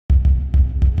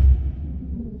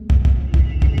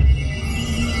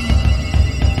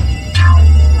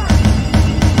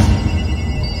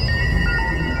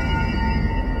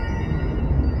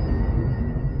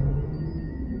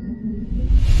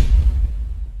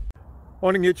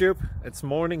Morning YouTube, it's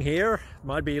morning here. It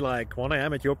might be like 1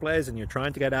 a.m. at your place and you're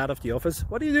trying to get out of the office.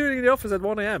 What are you doing in the office at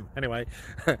 1 a.m? Anyway,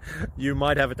 you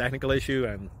might have a technical issue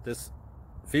and this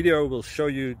video will show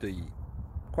you the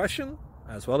question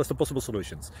as well as the possible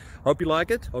solutions. Hope you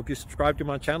like it, hope you subscribe to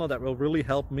my channel. That will really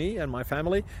help me and my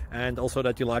family, and also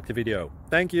that you like the video.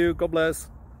 Thank you, God bless.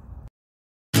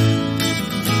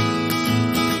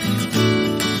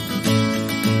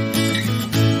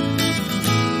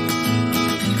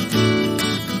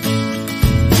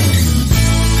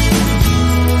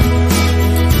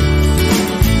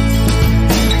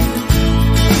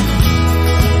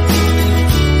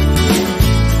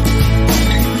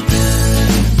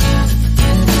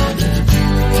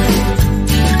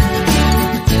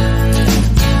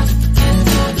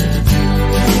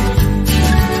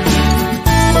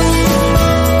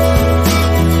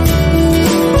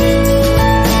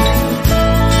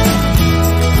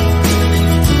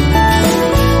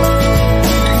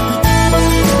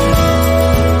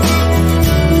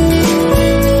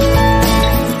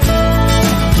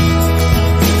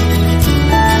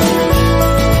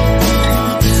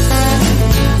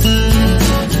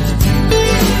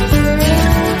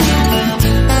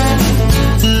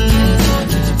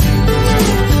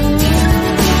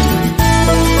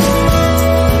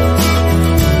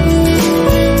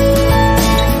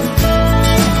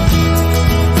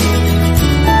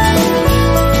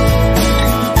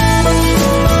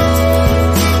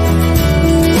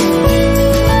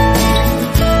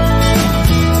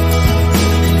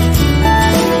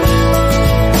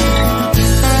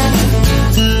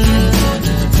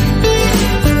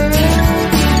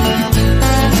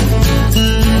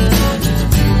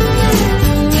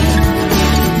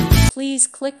 Please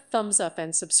click thumbs up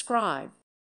and subscribe.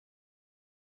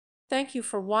 Thank you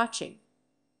for watching.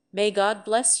 May God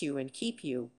bless you and keep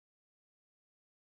you.